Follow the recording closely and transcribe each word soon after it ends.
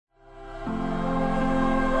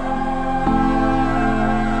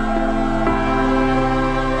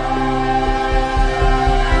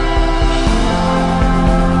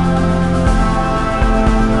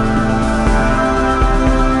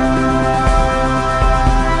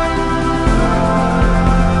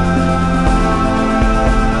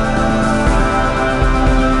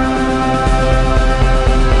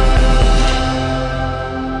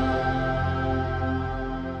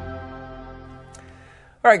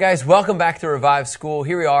All right, guys, welcome back to Revive School.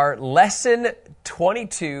 Here we are, lesson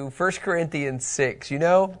 22, 1 Corinthians 6. You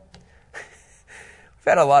know, we've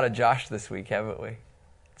had a lot of Josh this week, haven't we?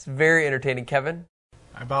 It's very entertaining. Kevin?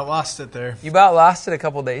 I about lost it there. You about lost it a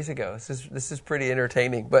couple days ago. This is pretty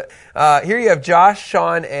entertaining. But here you have Josh,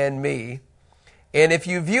 Sean, and me. And if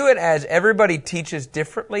you view it as everybody teaches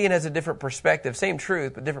differently and has a different perspective, same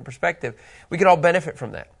truth, but different perspective, we can all benefit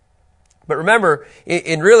from that. But remember,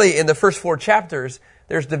 in the first 4 chapters,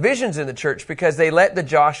 there's divisions in the church because they let the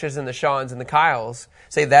Joshes and the Seans and the Kyles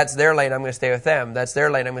say, that's their lane, I'm going to stay with them. That's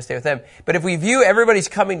their lane, I'm going to stay with them. But if we view everybody's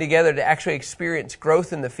coming together to actually experience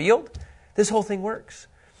growth in the field, this whole thing works.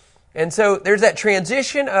 And so there's that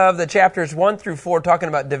transition of the chapters 1 through 4 talking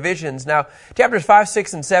about divisions. Now, chapters 5,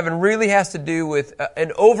 6, and 7 really has to do with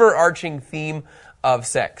an overarching theme of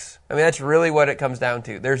sex. I mean, that's really what it comes down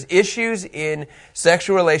to. There's issues in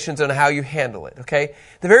sexual relations and how you handle it, okay?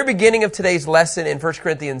 The very beginning of today's lesson in 1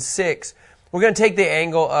 Corinthians 6, we're going to take the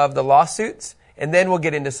angle of the lawsuits, and then we'll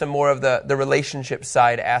get into some more of the relationship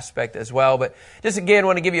side aspect as well. But just again, I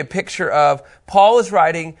want to give you a picture of Paul is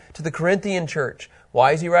writing to the Corinthian church.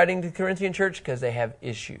 Why is he writing to the Corinthian church? Because they have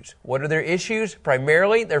issues. What are their issues?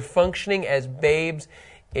 Primarily, they're functioning as babes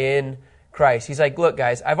in Christ. He's like, look,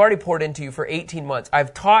 guys, I've already poured into you for 18 months.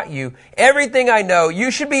 I've taught you everything I know. You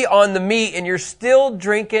should be on the meat, and you're still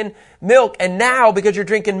drinking milk. And now, because you're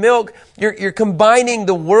drinking milk, you're combining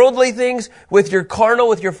the worldly things with your carnal,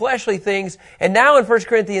 with your fleshly things. And now in 1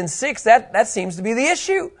 Corinthians 6, that seems to be the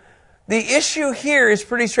issue. The issue here is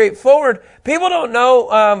pretty straightforward. People don't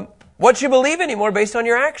know what you believe anymore based on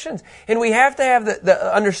your actions. And we have to have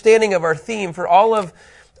the understanding of our theme for all of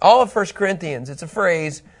 1 Corinthians. It's a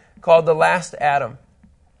phrase called the last Adam.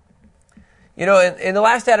 You know, and the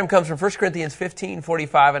last Adam comes from 1 Corinthians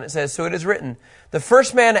 15:45, and it says, so it is written, the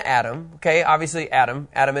first man, Adam, okay, obviously Adam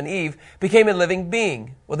and Eve, became a living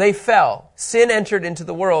being. Well, they fell. Sin entered into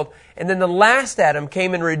the world, and then the last Adam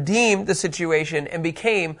came and redeemed the situation and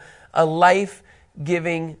became a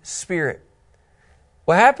life-giving spirit.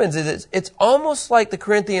 What happens is it's almost like the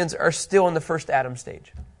Corinthians are still in the first Adam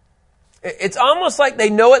stage. It's almost like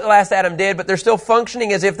they know what the last Adam did, but they're still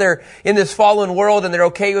functioning as if they're in this fallen world and they're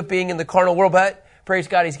okay with being in the carnal world. But praise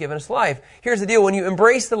God, He's given us life. Here's the deal. When you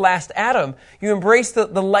embrace the last Adam, you embrace the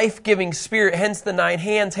life-giving spirit, hence the 9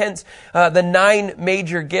 hands, hence the 9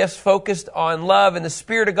 major gifts focused on love. And the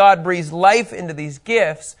Spirit of God breathes life into these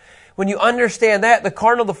gifts. When you understand that, the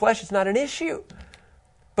carnal, the flesh, is not an issue.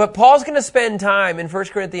 But Paul's going to spend time in 1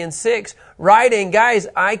 Corinthians 6 writing, guys,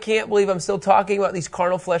 I can't believe I'm still talking about these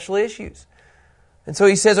carnal fleshly issues. And so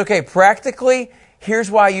he says, okay, practically, here's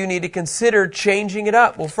why you need to consider changing it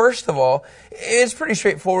up. Well, first of all, it's pretty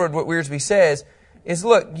straightforward what Wiersbe says, is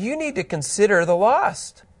look, you need to consider the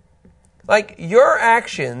lost. Like, your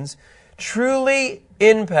actions truly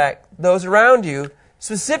impact those around you,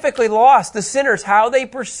 specifically the lost, the sinners, how they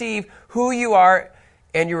perceive who you are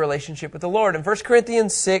and your relationship with the Lord. In 1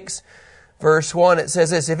 Corinthians 6, verse 1, it says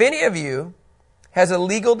this, if any of you has a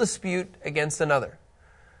legal dispute against another,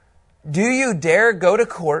 do you dare go to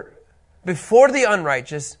court before the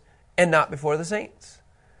unrighteous and not before the saints?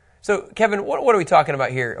 So, Kevin, what are we talking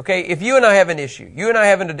about here? Okay, if you and I have an issue, you and I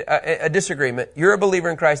have a disagreement, you're a believer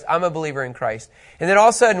in Christ, I'm a believer in Christ, and then all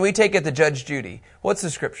of a sudden we take it to Judge Judy. What's the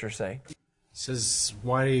scripture say? It says,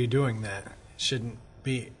 why are you doing that? Shouldn't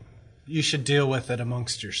be. You should deal with it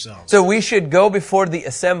amongst yourselves. So we should go before the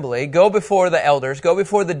assembly, go before the elders, go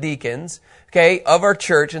before the deacons, okay, of our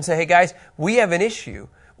church and say, hey guys, we have an issue.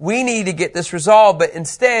 We need to get this resolved. But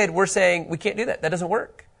instead, we're saying we can't do that. That doesn't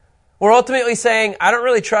work. We're ultimately saying, I don't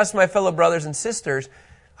really trust my fellow brothers and sisters.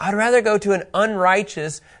 I'd rather go to an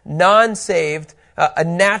unrighteous, non-saved, a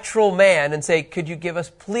natural man and say, could you give us,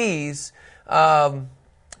 please, the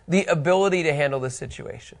ability to handle this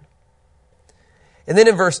situation? And then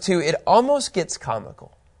in verse 2, it almost gets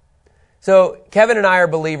comical. So Kevin and I are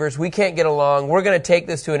believers. We can't get along. We're going to take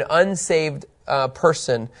this to an unsaved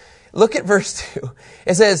person. Look at verse 2.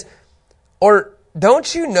 It says, or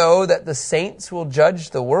don't you know that the saints will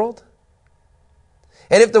judge the world?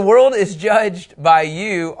 And if the world is judged by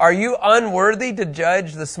you, are you unworthy to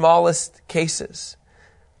judge the smallest cases?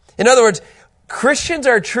 In other words, Christians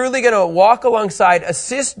are truly going to walk alongside,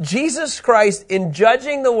 assist Jesus Christ in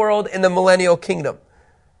judging the world in the millennial kingdom.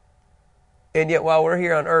 And yet while we're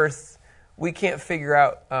here on earth, we can't figure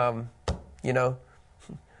out,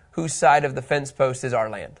 whose side of the fence post is our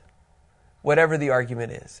land. Whatever the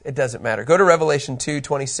argument is, it doesn't matter. Go to Revelation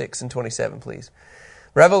 2:26 and 27, please.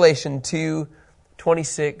 Revelation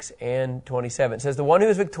 2:26 and 27. It says, the one who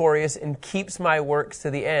is victorious and keeps my works to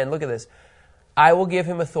the end. Look at this. I will give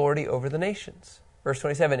him authority over the nations. Verse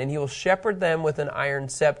 27, and he will shepherd them with an iron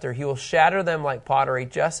scepter. He will shatter them like pottery,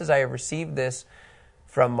 just as I have received this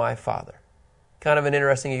from my Father. Kind of an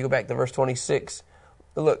interesting, you go back to verse 26.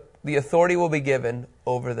 Look, the authority will be given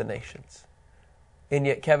over the nations. And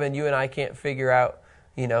yet, Kevin, you and I can't figure out,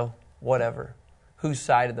 whatever, whose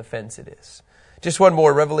side of the fence it is. Just one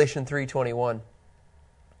more, Revelation 3:21.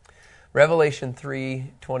 Revelation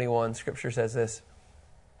 3:21, Scripture says this.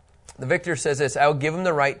 The victor says this, I will give him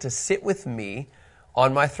the right to sit with me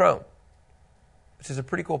on my throne, which is a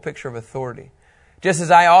pretty cool picture of authority. Just as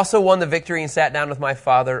I also won the victory and sat down with my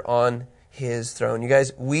Father on his throne. You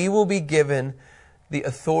guys, we will be given the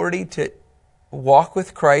authority to walk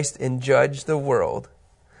with Christ and judge the world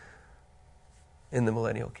in the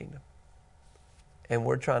millennial kingdom. And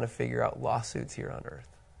we're trying to figure out lawsuits here on earth.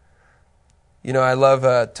 I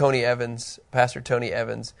love Tony Evans, Pastor Tony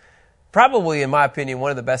Evans. Probably, in my opinion,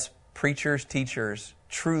 one of the best preachers, teachers,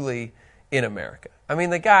 truly in America. I mean,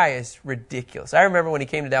 the guy is ridiculous. I remember when he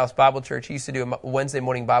came to Dallas Bible Church, he used to do a Wednesday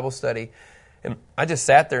morning Bible study. And I just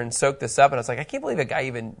sat there and soaked this up. And I was like, I can't believe a guy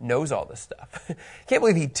even knows all this stuff. I can't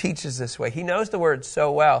believe he teaches this way. He knows the Word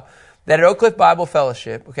so well. That at Oak Cliff Bible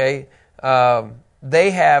Fellowship, okay,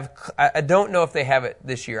 they have, I don't know if they have it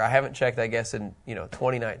this year. I haven't checked, I guess, in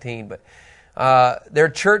 2019. But their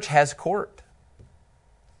church has court.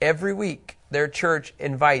 Every week, their church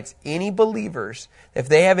invites any believers, if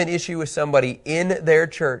they have an issue with somebody in their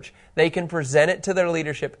church, they can present it to their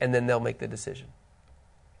leadership and then they'll make the decision.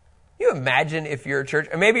 Can you imagine if your church,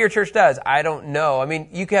 or maybe your church does, I don't know. I mean,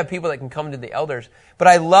 you can have people that can come to the elders, but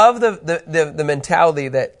I love the mentality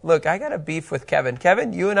that, look, I got a beef with Kevin.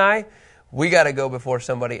 Kevin, you and I, we got to go before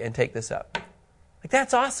somebody and take this up. Like,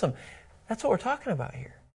 that's awesome. That's what we're talking about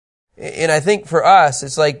here. And I think for us,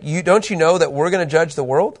 it's like, don't you know that we're going to judge the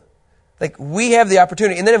world? Like, we have the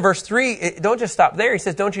opportunity. And then in verse 3, don't just stop there. He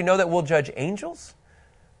says, don't you know that we'll judge angels?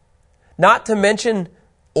 Not to mention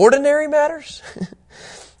ordinary matters.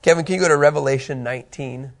 Kevin, can you go to Revelation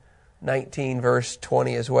 19 verse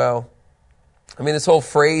 20 as well? I mean, this whole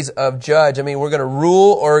phrase of judge, I mean, we're going to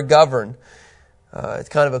rule or govern. It's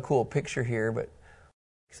kind of a cool picture here, but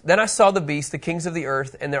then I saw the beast, the kings of the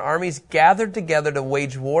earth, and their armies gathered together to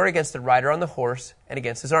wage war against the rider on the horse and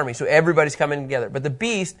against his army. So everybody's coming together. But the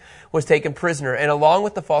beast was taken prisoner, and along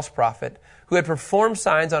with the false prophet, who had performed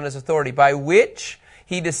signs on his authority, by which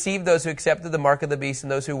he deceived those who accepted the mark of the beast and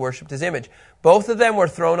those who worshipped his image. Both of them were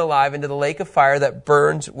thrown alive into the lake of fire that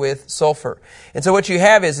burns with sulfur. And so what you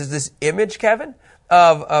have is this image, Kevin,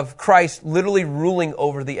 of Christ literally ruling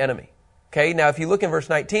over the enemy. Okay, now if you look in verse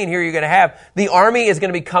 19, here you're going to have the army is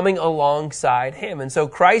going to be coming alongside him. And so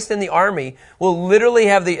Christ and the army will literally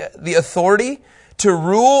have the authority to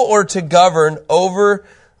rule or to govern over,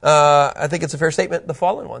 I think it's a fair statement, the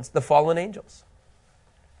fallen ones, the fallen angels.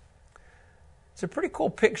 It's a pretty cool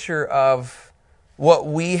picture of what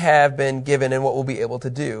we have been given and what we'll be able to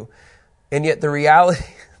do. And yet the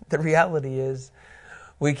reality is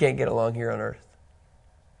we can't get along here on earth.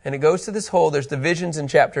 And it goes to this whole, there's divisions in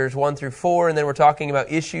chapters 1 through 4, and then we're talking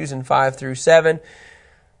about issues in 5 through 7.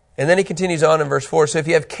 And then he continues on in verse 4. So if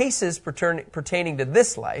you have cases pertaining to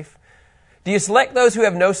this life, do you select those who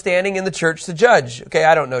have no standing in the church to judge? Okay,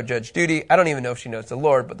 I don't know Judge Judy. I don't even know if she knows the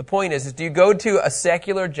Lord. But the point is do you go to a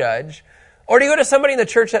secular judge, or do you go to somebody in the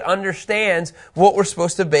church that understands what we're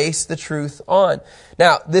supposed to base the truth on?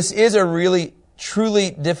 Now, this is a really, truly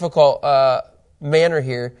difficult manner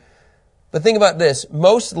here. But think about this.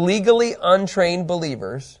 Most legally untrained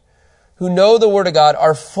believers who know the Word of God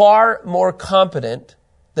are far more competent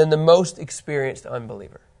than the most experienced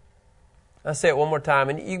unbeliever. I'll say it one more time.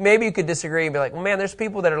 And maybe you could disagree and be like, well, man, there's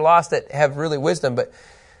people that are lost that have really wisdom. But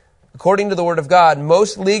according to the Word of God,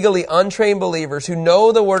 most legally untrained believers who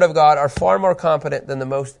know the Word of God are far more competent than the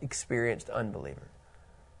most experienced unbeliever.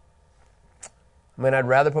 I mean, I'd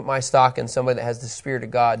rather put my stock in somebody that has the Spirit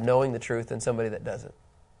of God knowing the truth than somebody that doesn't.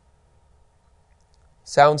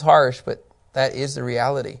 Sounds harsh, but that is the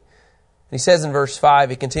reality. And he says in verse 5,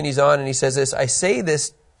 he continues on and he says this, I say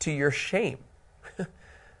this to your shame.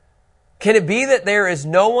 Can it be that there is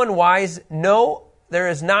no one wise? No, there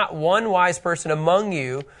is not one wise person among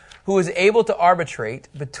you who is able to arbitrate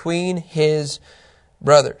between his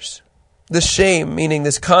brothers. This shame, meaning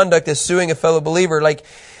this conduct is suing a fellow believer. Like,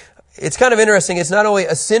 it's kind of interesting. It's not only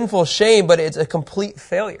a sinful shame, but it's a complete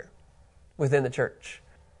failure within the church.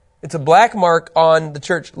 It's a black mark on the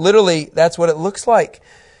church. Literally, that's what it looks like.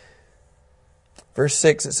 Verse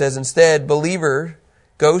 6, it says, instead, believer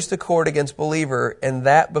goes to court against believer, and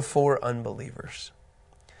that before unbelievers.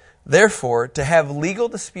 Therefore, to have legal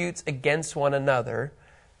disputes against one another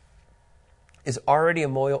is already a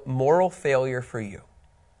moral failure for you.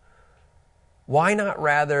 why not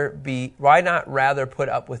rather put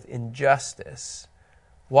up with injustice?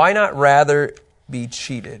 Why not rather be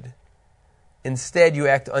cheated? Instead, you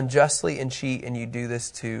act unjustly and cheat, and you do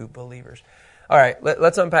this to believers. All right,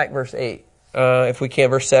 let's unpack verse 8, if we can.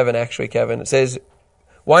 Verse 7, actually, Kevin. It says,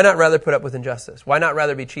 why not rather put up with injustice? Why not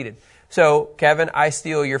rather be cheated? So, Kevin, I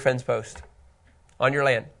steal your fence post on your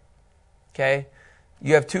land. Okay?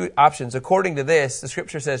 You have two options. According to this, the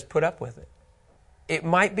Scripture says put up with it. It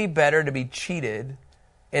might be better to be cheated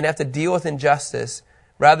and have to deal with injustice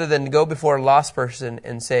rather than go before a lost person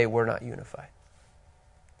and say, we're not unified.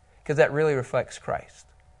 Because that really reflects Christ.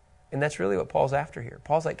 And that's really what Paul's after here.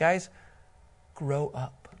 Paul's like, guys, grow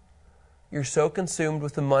up. You're so consumed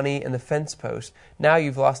with the money and the fence post, now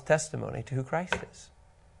you've lost testimony to who Christ is.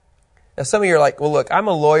 Now, some of you are like, well, look, I'm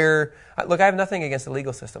a lawyer. Look, I have nothing against the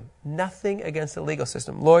legal system. Nothing against the legal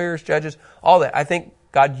system. Lawyers, judges, all that. I think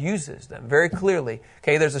God uses them very clearly.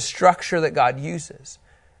 Okay, there's a structure that God uses.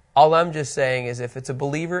 All I'm just saying is if it's a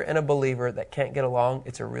believer and a believer that can't get along,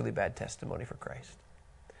 it's a really bad testimony for Christ.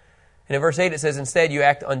 And in verse 8 it says, instead you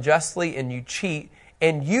act unjustly and you cheat,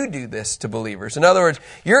 and you do this to believers. In other words,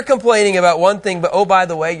 you're complaining about one thing, but oh, by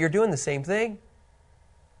the way, you're doing the same thing.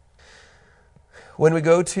 When we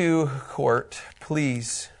go to court,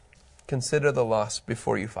 please consider the loss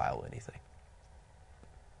before you file anything.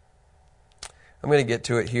 I'm going to get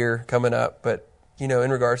to it here coming up, but, in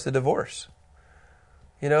regards to divorce.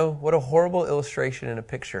 What a horrible illustration and a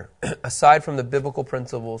picture, aside from the biblical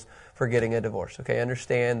principles for getting a divorce. Okay,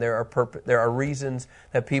 understand there are reasons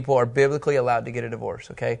that people are biblically allowed to get a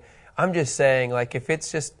divorce. Okay, I'm just saying, like, if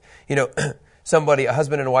it's just, somebody, a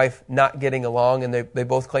husband and a wife not getting along and they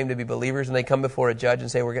both claim to be believers and they come before a judge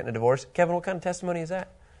and say, we're getting a divorce. Kevin, what kind of testimony is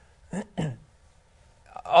that?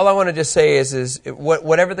 All I want to just say is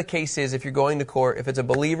whatever the case is, if you're going to court, if it's a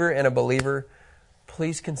believer and a believer,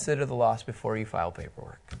 please consider the loss before you file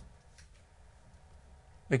paperwork.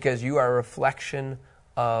 Because you are a reflection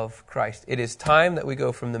of Christ. It is time that we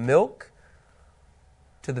go from the milk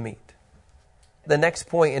to the meat. The next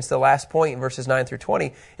point, it's the last point in verses 9 through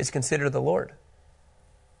 20, is consider the Lord.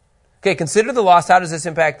 Okay, consider the loss. How does this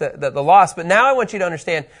impact the loss? But now I want you to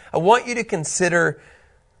understand, I want you to consider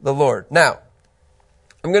the Lord. Now,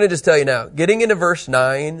 I'm going to just tell you now, getting into verse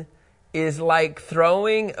 9 is like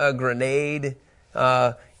throwing a grenade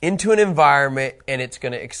into an environment and it's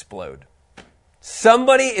going to explode.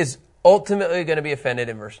 Somebody is ultimately going to be offended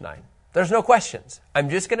in verse 9. There's no questions. I'm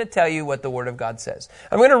just going to tell you what the Word of God says.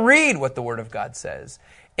 I'm going to read what the Word of God says.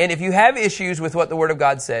 And if you have issues with what the Word of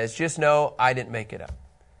God says, just know I didn't make it up.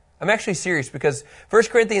 I'm actually serious because 1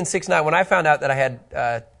 Corinthians 6:9, when I found out that I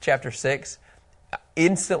had chapter 6,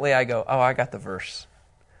 instantly I go, oh, I got the verse.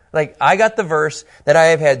 Like, I got the verse that I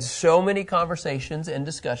have had so many conversations and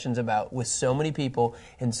discussions about with so many people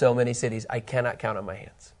in so many cities, I cannot count on my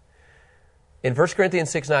hands. In 1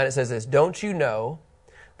 Corinthians 6:9, it says this, don't you know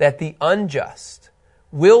that the unjust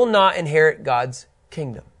will not inherit God's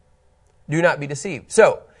kingdom? Do not be deceived.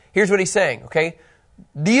 So, here's what he's saying, okay?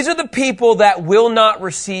 These are the people that will not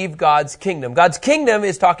receive God's kingdom. God's kingdom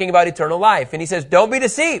is talking about eternal life. And he says, don't be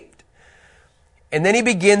deceived. And then he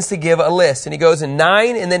begins to give a list. And he goes in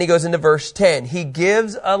 9 and then he goes into verse 10. He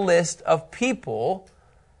gives a list of people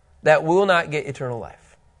that will not get eternal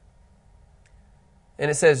life. And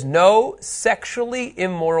it says, no sexually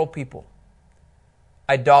immoral people,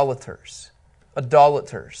 idolaters,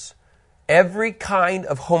 every kind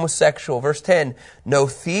of homosexual. Verse 10, no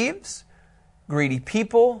thieves, greedy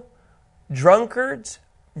people, drunkards,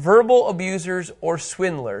 verbal abusers, or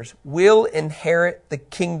swindlers will inherit the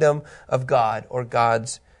kingdom of God or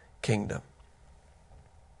God's kingdom.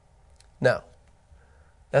 Now,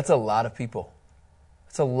 that's a lot of people.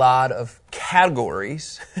 That's a lot of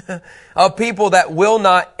categories of people that will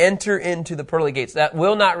not enter into the pearly gates, that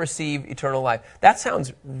will not receive eternal life. That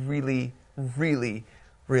sounds really, really,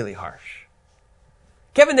 really harsh.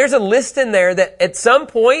 Kevin, there's a list in there that at some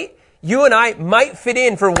point you and I might fit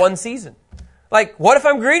in for one season. Like, what if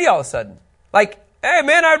I'm greedy all of a sudden? Like, hey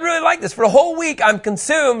man, I'd really like this. For a whole week, I'm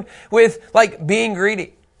consumed with, like, being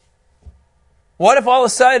greedy. What if all of a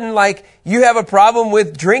sudden, like, you have a problem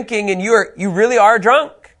with drinking and you really are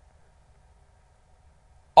drunk?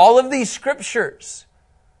 All of these scriptures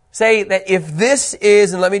say that if this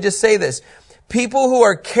is, and let me just say this, people who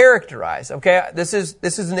are characterized, okay, this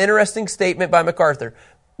is an interesting statement by MacArthur.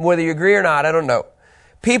 Whether you agree or not, I don't know.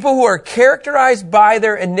 People who are characterized by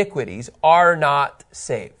their iniquities are not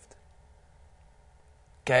saved.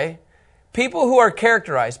 Okay? People who are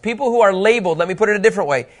characterized, people who are labeled, let me put it a different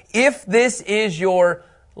way. If this is your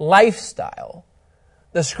lifestyle,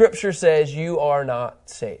 the scripture says you are not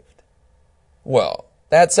saved. Well,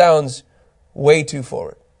 that sounds way too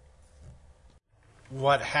forward.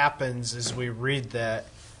 What happens is we read that,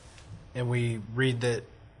 and we read that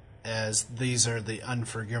as these are the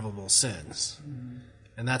unforgivable sins.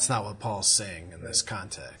 And that's not what Paul's saying in this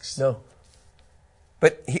context. No.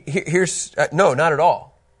 But here's, no, not at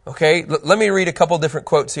all. Okay, let me read a couple different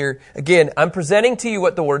quotes here. Again, I'm presenting to you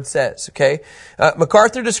what the Word says, okay?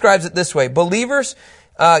 MacArthur describes it this way. Believers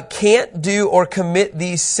can't do or commit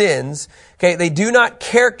these sins, okay? They do not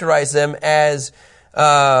characterize them as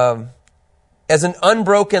an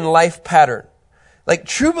unbroken life pattern. Like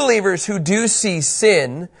true believers who do see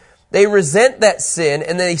sin, they resent that sin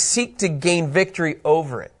and they seek to gain victory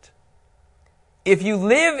over it. If you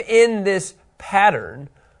live in this pattern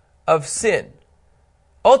of sin,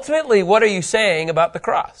 ultimately, what are you saying about the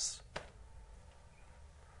cross?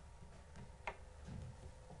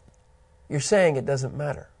 You're saying it doesn't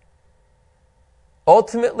matter.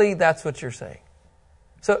 Ultimately, that's what you're saying.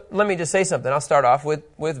 So let me just say something. I'll start off with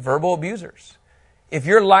verbal abusers. If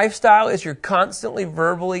your lifestyle is you're constantly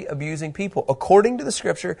verbally abusing people, according to the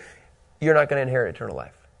Scripture, you're not going to inherit eternal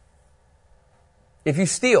life. If you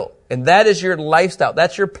steal, and that is your lifestyle,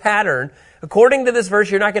 that's your pattern, according to this verse,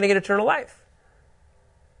 you're not going to get eternal life.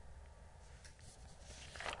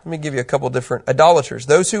 Let me give you a couple different idolaters.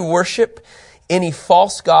 Those who worship any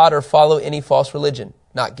false god or follow any false religion,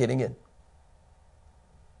 not getting in.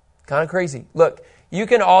 Kind of crazy. Look, you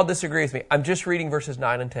can all disagree with me. I'm just reading verses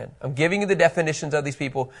 9 and 10. I'm giving you the definitions of these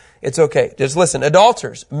people. It's okay. Just listen.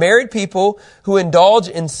 Adulterers, married people who indulge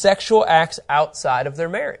in sexual acts outside of their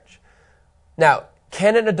marriage. Now,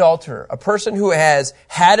 can an adulterer, a person who has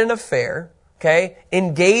had an affair, okay,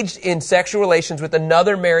 engaged in sexual relations with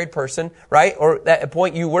another married person, right, or at a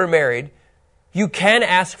point you were married, you can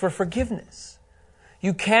ask for forgiveness.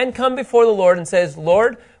 You can come before the Lord and says,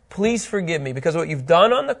 Lord, please forgive me because of what you've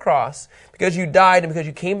done on the cross, because you died and because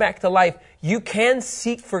you came back to life. You can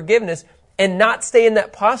seek forgiveness and not stay in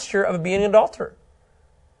that posture of being an adulterer.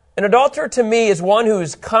 An adulterer to me is one who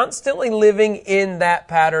is constantly living in that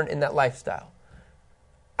pattern, in that lifestyle.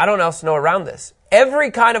 I don't else know around this. Every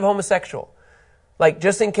kind of homosexual, like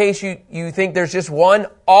just in case you think there's just one,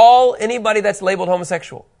 anybody that's labeled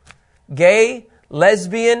homosexual, gay,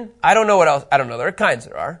 lesbian, I don't know what else. I don't know. There are kinds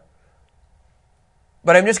there are.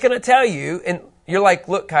 But I'm just going to tell you, and you're like,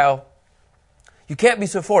 look, Kyle, you can't be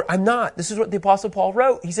so forward. I'm not. This is what the Apostle Paul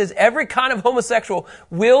wrote. He says, every kind of homosexual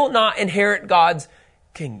will not inherit God's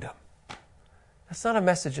kingdom. That's not a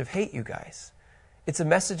message of hate, you guys. It's a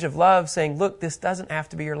message of love saying, look, this doesn't have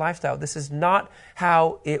to be your lifestyle. This is not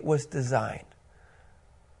how it was designed.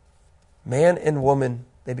 Man and woman,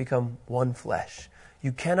 they become one flesh.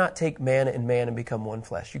 You cannot take man and become one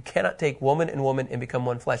flesh. You cannot take woman and become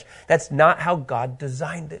one flesh. That's not how God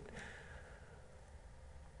designed it.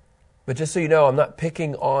 But just so you know, I'm not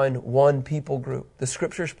picking on one people group. The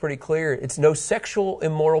Scripture's pretty clear. It's no sexual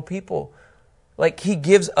immoral people. Like he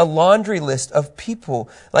gives a laundry list of people,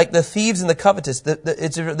 like the thieves and the covetous.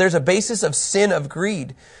 There's a basis of sin, of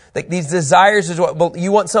greed. Like these desires is what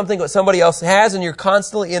you want something what somebody else has, and you're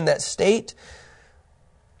constantly in that state.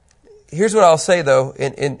 Here's what I'll say, though,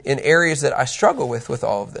 in areas that I struggle with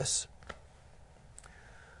all of this.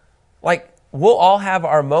 Like, we'll all have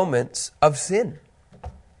our moments of sin.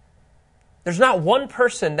 There's not one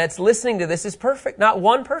person that's listening to this is perfect. Not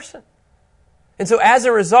one person. And so as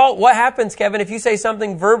a result, what happens, Kevin, if you say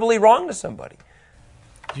something verbally wrong to somebody?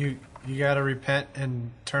 You got to repent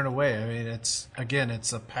and turn away. I mean, it's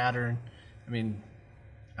a pattern. I mean,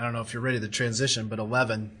 I don't know if you're ready to transition, but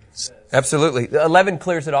 11. Absolutely. 11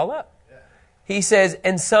 clears it all up. He says,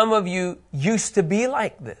 and some of you used to be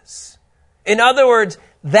like this. In other words,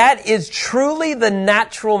 that is truly the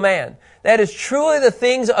natural man. That is truly the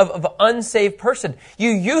things of an unsaved person.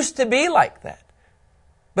 You used to be like that.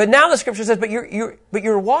 But now the Scripture says, but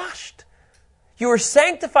you're washed. You were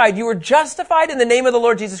sanctified. You were justified in the name of the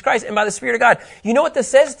Lord Jesus Christ and by the Spirit of God. You know what this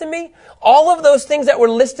says to me? All of those things that were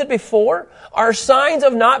listed before are signs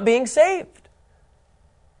of not being saved.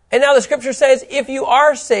 And now the Scripture says, if you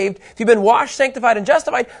are saved, if you've been washed, sanctified, and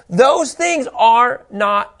justified, those things are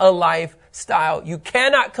not a lifestyle. You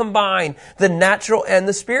cannot combine the natural and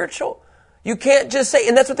the spiritual. You can't just say,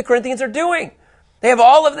 and that's what the Corinthians are doing. They have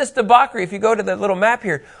all of this debauchery. If you go to the little map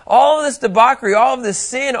here, all of this debauchery, all of this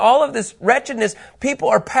sin, all of this wretchedness, people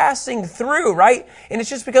are passing through, right? And it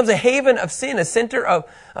just becomes a haven of sin, a center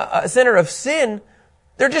of sin.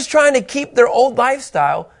 They're just trying to keep their old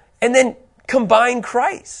lifestyle and then combine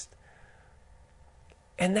Christ.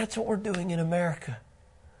 And that's what we're doing in America.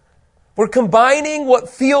 We're combining what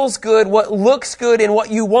feels good, what looks good, and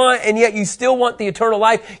what you want, and yet you still want the eternal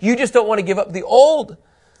life. You just don't want to give up the old.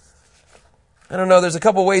 I don't know, there's a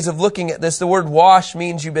couple ways of looking at this. The word wash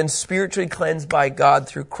means you've been spiritually cleansed by God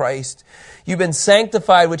through Christ. You've been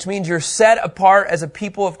sanctified, which means you're set apart as a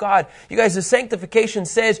people of God. You guys, the sanctification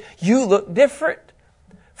says you look different.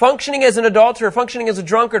 Functioning as an adulterer, functioning as a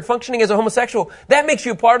drunkard, functioning as a homosexual, that makes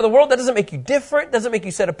you a part of the world. That doesn't make you different, doesn't make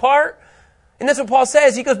you set apart. And that's what Paul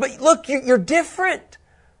says. He goes, but look, you're different.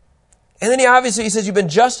 And then he says you've been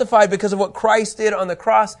justified because of what Christ did on the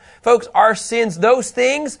cross. Folks, our sins, those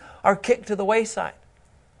things are kicked to the wayside.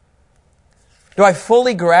 Do I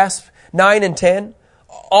fully grasp 9 and 10?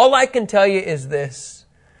 All I can tell you is this,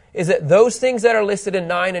 is that those things that are listed in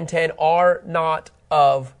 9 and 10 are not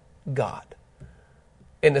of God.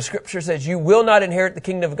 And the scripture says you will not inherit the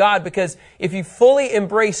kingdom of God, because if you fully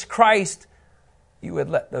embrace Christ, you would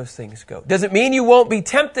let those things go. Does it mean you won't be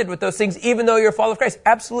tempted with those things even though you're a follower of Christ?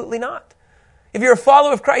 Absolutely not. If you're a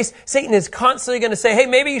follower of Christ, Satan is constantly going to say, hey,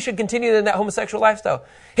 maybe you should continue in that homosexual lifestyle.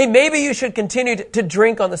 Hey, maybe you should continue to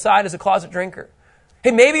drink on the side as a closet drinker.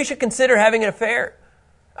 Hey, maybe you should consider having an affair.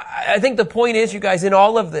 I think the point is, you guys, in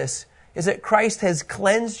all of this, is that Christ has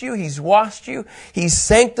cleansed you, He's washed you, He's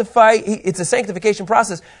sanctified. It's a sanctification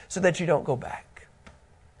process so that you don't go back.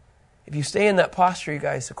 If you stay in that posture, you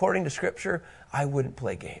guys, according to Scripture, I wouldn't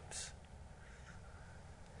play games.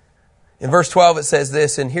 In verse 12 it says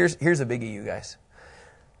this, and here's a biggie, you guys.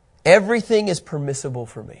 Everything is permissible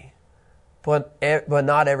for me, but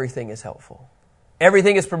not everything is helpful.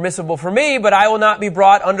 Everything is permissible for me, but I will not be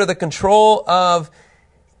brought under the control of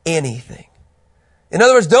anything. In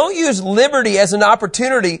other words, don't use liberty as an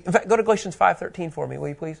opportunity. In fact, go to Galatians 5:13 for me, will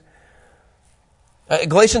you please?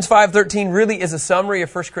 Galatians 5:13 really is a summary of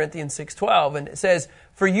 1 Corinthians 6:12, and it says,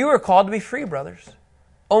 "For you are called to be free, brothers.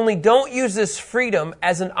 Only don't use this freedom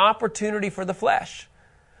as an opportunity for the flesh,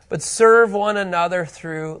 but serve one another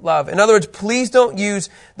through love." In other words, please don't use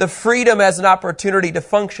the freedom as an opportunity to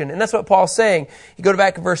function. And that's what Paul's saying. You go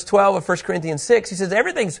back to verse 12 of 1 Corinthians 6. He says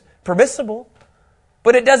everything's permissible,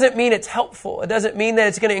 but it doesn't mean it's helpful. It doesn't mean that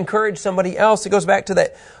it's going to encourage somebody else. It goes back to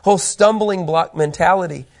that whole stumbling block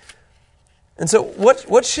mentality. And so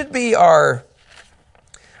what should be our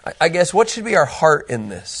heart in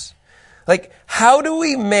this? Like, how do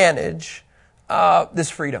we manage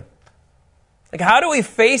this freedom? Like, how do we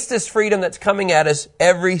face this freedom that's coming at us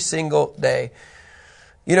every single day?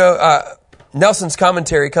 You know, Nelson's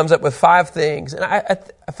commentary comes up with 5 things, and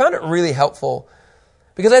I found it really helpful,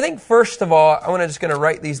 because I think, first of all, I'm just going to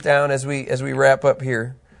write these down as we wrap up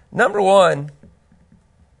here. Number 1,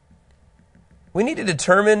 we need to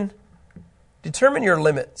determine your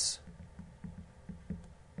limits.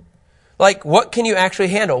 Like, what can you actually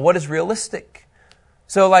handle? What is realistic?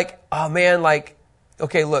 So, like, oh man, like,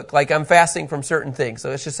 okay, look, like, I'm fasting from certain things.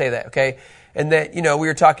 So let's just say that, okay? And then, we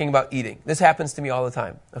were talking about eating. This happens to me all the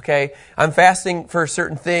time, okay? I'm fasting for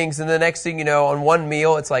certain things, and the next thing you know, on one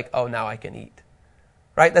meal, it's like, oh, now I can eat.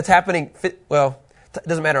 Right? That's happening, well, it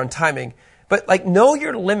doesn't matter on timing. But, like, know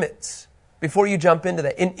your limits before you jump into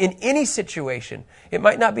that. In any situation, it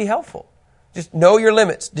might not be helpful. Just know your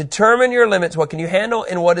limits. Determine your limits. What can you handle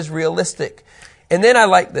and what is realistic? And then I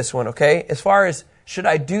like this one, okay? As far as, should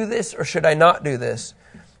I do this or should I not do this?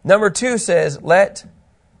 Number 2 says, let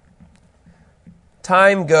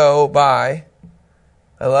time go by.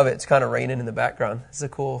 I love it. It's kind of raining in the background. It's a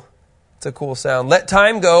cool sound. Let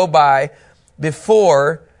time go by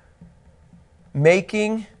before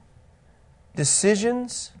making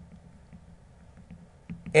decisions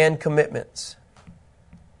and commitments.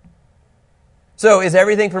 So is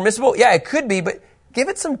everything permissible? Yeah, it could be, but give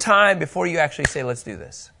it some time before you actually say, let's do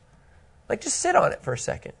this. Like, just sit on it for a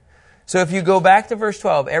second. So if you go back to verse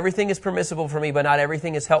 12, everything is permissible for me, but not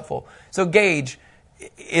everything is helpful. So gauge,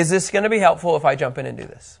 is this going to be helpful if I jump in and do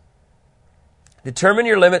this? Determine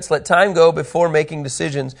your limits. Let time go before making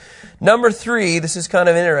decisions. Number 3, this is kind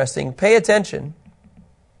of interesting. Pay attention,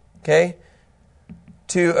 okay,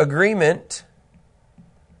 to agreement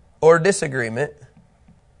or disagreement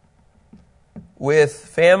with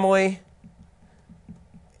family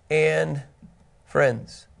and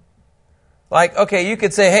friends. Like, okay, you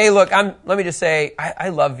could say, hey, look, let me just say, I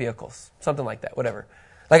love vehicles. Something like that, whatever.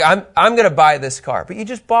 Like, I'm going to buy this car, but you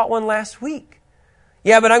just bought one last week.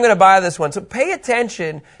 Yeah, but I'm going to buy this one. So pay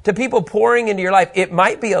attention to people pouring into your life. It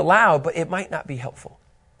might be allowed, but it might not be helpful.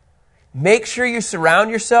 Make sure you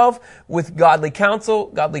surround yourself with godly counsel,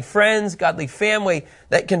 godly friends, godly family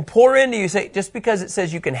that can pour into you. Say, just because it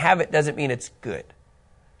says you can have it doesn't mean it's good.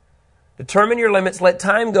 Determine your limits. Let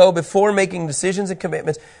time go before making decisions and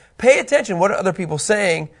commitments. Pay attention. What are other people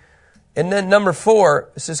saying? And then number 4,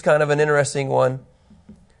 this is kind of an interesting one.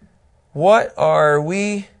 What are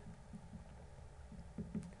we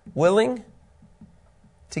willing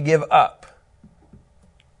to give up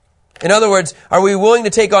In other words, are we willing to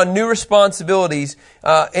take on new responsibilities,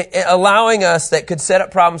 allowing us that could set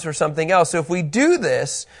up problems for something else? So if we do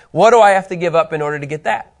this, what do I have to give up in order to get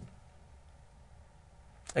that?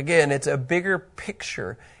 Again, it's a bigger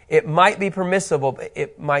picture. It might be permissible, but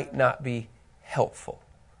it might not be helpful.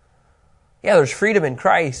 Yeah, there's freedom in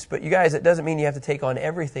Christ, but you guys, it doesn't mean you have to take on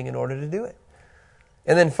everything in order to do it.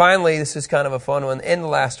 And then finally, this is kind of a fun one, and the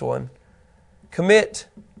last one. Commit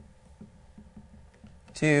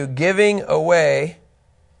to giving away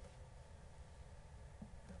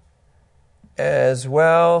as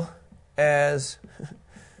well as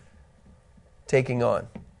taking on.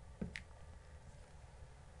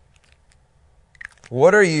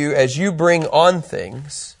 What are you, as you bring on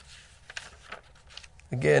things,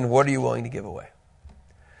 again, what are you willing to give away?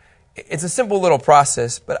 It's a simple little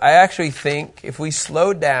process, but I actually think if we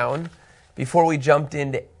slowed down before we jumped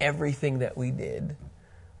into everything that we did,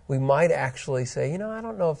 we might actually say, I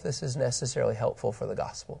don't know if this is necessarily helpful for the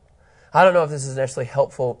gospel. I don't know if this is necessarily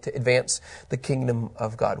helpful to advance the kingdom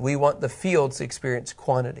of God. We want the fields to experience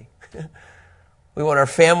quantity. We want our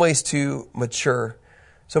families to mature.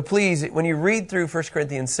 So please, when you read through 1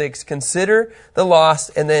 Corinthians 6, consider the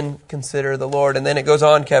lost and then consider the Lord. And then it goes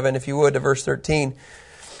on, Kevin, if you would, to verse 13.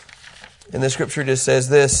 And the scripture just says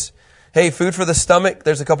this, hey, food for the stomach,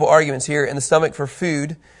 there's a couple arguments here, and the stomach for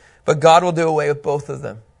food, but God will do away with both of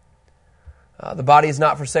them. The body is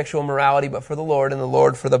not for sexual immorality, but for the Lord, and the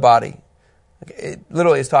Lord for the body. It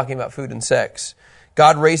literally is talking about food and sex.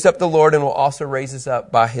 God raised up the Lord and will also raise us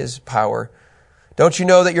up by His power. Don't you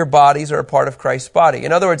know that your bodies are a part of Christ's body?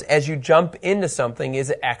 In other words, as you jump into something,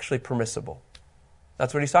 is it actually permissible?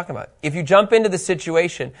 That's what he's talking about. If you jump into the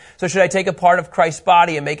situation, so should I take a part of Christ's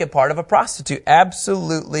body and make it part of a prostitute?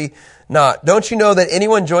 Absolutely not. Don't you know that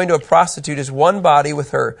anyone joined to a prostitute is one body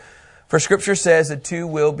with her? For Scripture says the two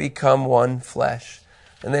will become one flesh.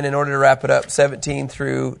 And then in order to wrap it up, 17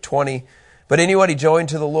 through 20. But anyone joined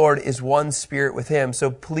to the Lord is one spirit with Him.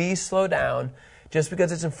 So please slow down. Just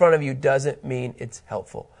because it's in front of you doesn't mean it's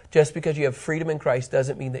helpful. Just because you have freedom in Christ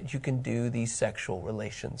doesn't mean that you can do these sexual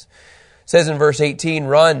relations. It says in verse 18,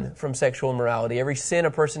 run from sexual immorality. Every sin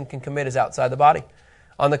a person can commit is outside the body.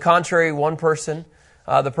 On the contrary, one person,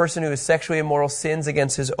 the person who is sexually immoral, sins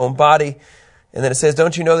against his own body. And then it says,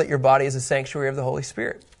 don't you know that your body is a sanctuary of the Holy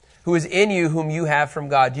Spirit, who is in you, whom you have from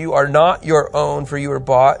God? You are not your own, for you were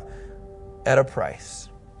bought at a price.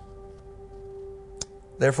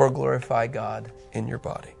 Therefore, glorify God in your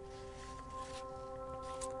body.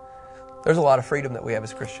 There's a lot of freedom that we have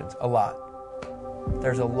as Christians. A lot.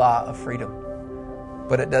 There's a lot of freedom.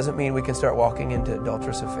 But it doesn't mean we can start walking into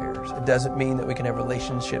adulterous affairs. It doesn't mean that we can have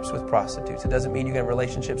relationships with prostitutes. It doesn't mean you can have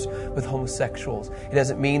relationships with homosexuals. It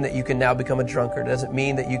doesn't mean that you can now become a drunkard. It doesn't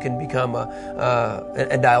mean that you can become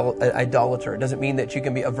an idolater. It doesn't mean that you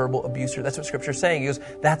can be a verbal abuser. That's what Scripture is saying. He goes,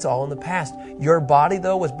 that's all in the past. Your body,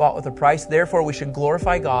 though, was bought with a price. Therefore, we should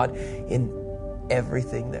glorify God in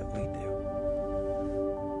everything that we do.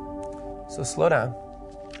 So slow down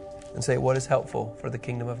and say what is helpful for the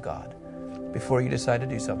kingdom of God before you decide to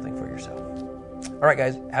do something for yourself. All right,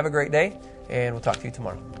 guys, have a great day, and we'll talk to you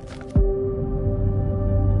tomorrow.